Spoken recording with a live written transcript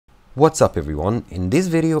What's up everyone? In this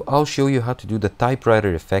video I'll show you how to do the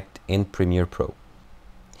typewriter effect in Premiere Pro.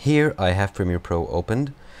 Here I have Premiere Pro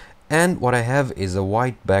opened, and what I have is a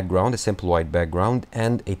white background, a simple white background,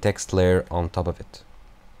 and a text layer on top of it.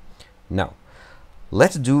 Now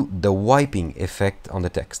let's do the wiping effect on the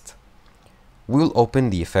text. We'll open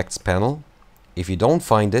the effects panel. If you don't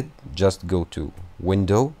find it, just go to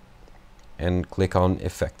Window and click on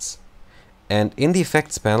Effects, and in the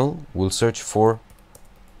effects panel we'll search for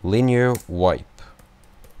linear wipe.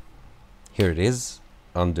 Here it is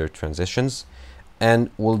under transitions, and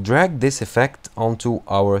we'll drag this effect onto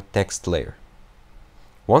our text layer.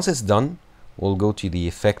 Once it's done, we'll go to the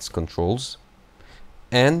effects controls,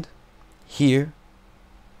 and here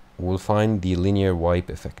we'll find the linear wipe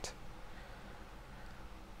effect.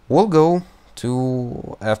 We'll go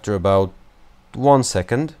to after about 1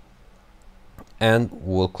 second, and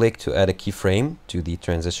we'll click to add a keyframe to the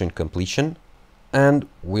transition completion, and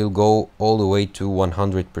we'll go all the way to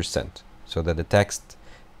 100% so that the text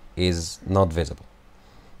is not visible.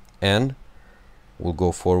 And we'll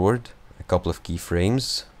go forward a couple of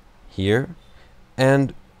keyframes here,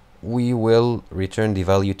 and we will return the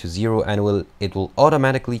value to 0, and it will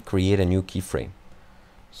automatically create a new keyframe.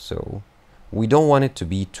 So we don't want it to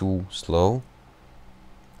be too slow.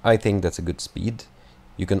 I think that's a good speed.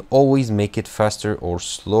 You can always make it faster or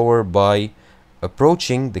slower by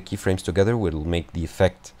approaching the keyframes together. Will make the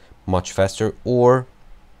effect much faster, or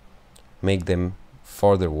make them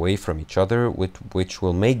farther away from each other, which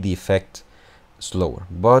will make the effect slower.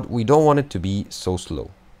 But we don't want it to be so slow.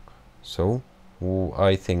 So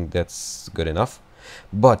I think that's good enough.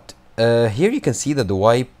 But here you can see that the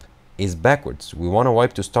wipe is backwards. We want to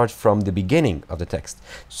wipe to start from the beginning of the text.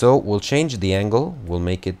 So we'll change the angle. We'll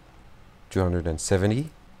make it 270,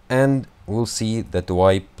 and we'll see that the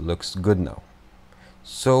wipe looks good now.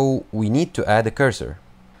 So we need to add a cursor.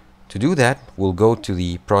 To do that, we'll go to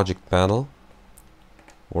the project panel,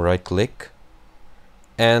 we'll right click,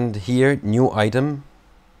 and here new item,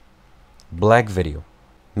 black video.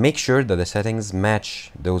 Make sure that the settings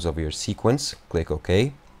match those of your sequence. Click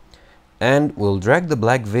OK, and we'll drag the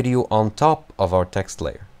black video on top of our text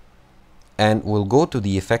layer, and we'll go to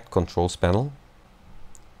the effect controls panel.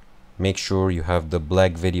 Make sure you have the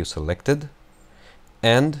black video selected,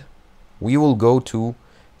 and we will go to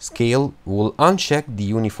scale. We'll uncheck the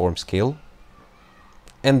uniform scale,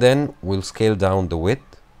 and then we'll scale down the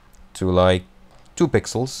width to like 2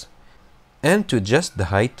 pixels, and to adjust the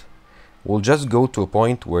height we'll just go to a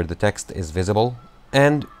point where the text is visible,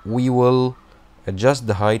 and we will adjust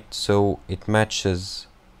the height so it matches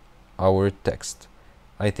our text.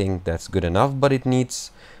 I think that's good enough, but it needs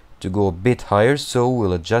to go a bit higher, so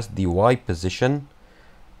we'll adjust the Y position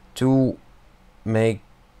to make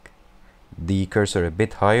the cursor a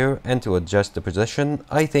bit higher, and to adjust the position.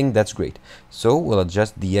 I think that's great. So we'll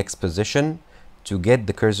adjust the X position to get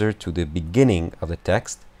the cursor to the beginning of the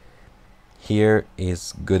text. Here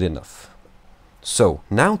is good enough. So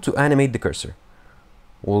now to animate the cursor,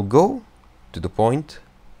 we'll go to the point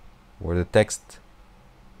where the text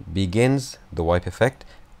begins the wipe effect,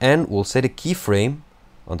 and we'll set a keyframe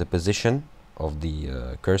on the position of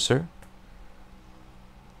the cursor,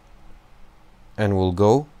 and we'll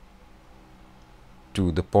go to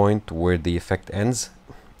the point where the effect ends,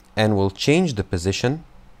 and we'll change the position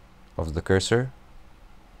of the cursor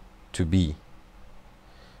to be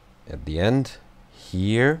at the end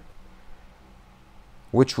here,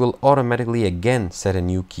 which will automatically again set a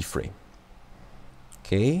new keyframe.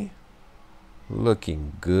 Okay,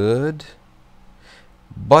 looking good.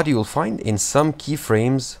 But you'll find in some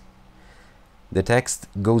keyframes the text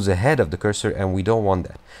goes ahead of the cursor, and we don't want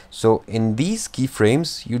that. So in these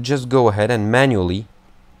keyframes you just go ahead and manually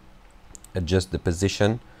adjust the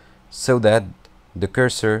position so that the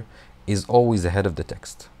cursor is always ahead of the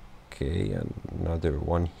text. Okay, and another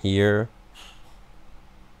one here.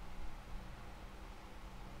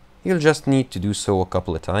 You'll just need to do so a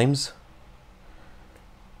couple of times.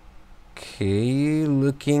 Okay,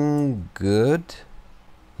 looking good.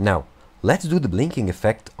 Now let's do the blinking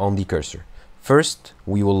effect on the cursor. First,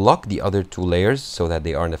 we will lock the other 2 layers so that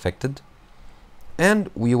they aren't affected,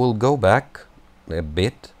 and we will go back a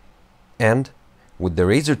bit, and with the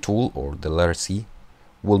razor tool or the letter C,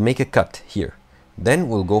 we'll make a cut here. Then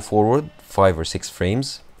we'll go forward 5 or 6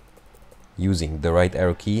 frames using the right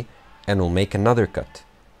arrow key, and we'll make another cut,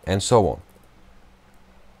 and so on.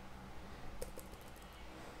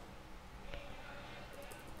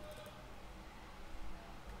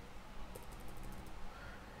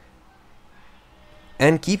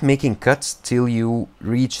 And keep making cuts till you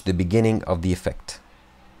reach the beginning of the effect.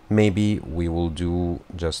 maybe we will do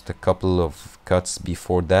just a couple of cuts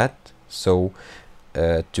before that. So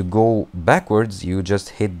to go backwards, you just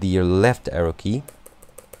hit the left arrow key,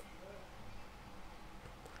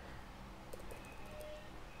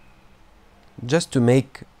 just to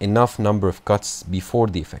make enough number of cuts before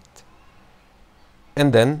the effect.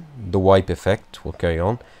 And then the wipe effect will carry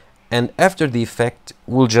on. And after the effect,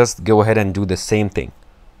 we'll just go ahead and do the same thing.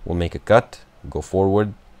 We'll make a cut, go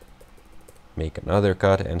forward, make another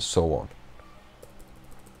cut, and so on.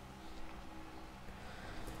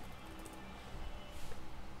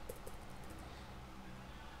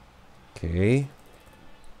 Okay.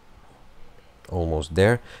 Almost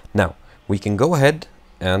there. Now, we can go ahead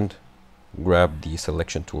and grab the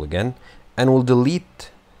selection tool again, and we'll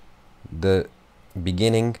delete the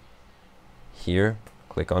beginning here.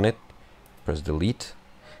 Click on it, press delete,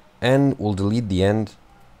 and we'll delete the end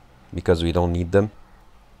because we don't need them.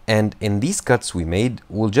 And in these cuts we made,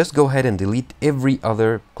 we'll just go ahead and delete every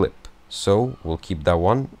other clip. So we'll keep that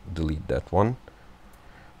one, delete that one,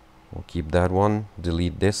 we'll keep that one,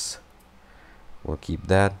 delete this, we'll keep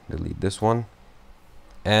that, delete this one,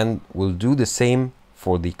 and we'll do the same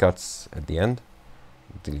for the cuts at the end.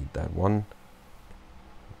 Delete that one,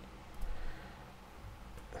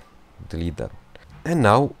 delete that. And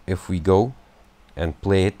now if we go and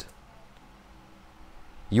play it,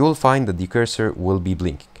 you will find that the cursor will be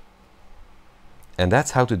blinking. And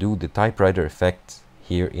that's how to do the typewriter effect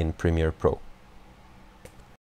here in Premiere Pro.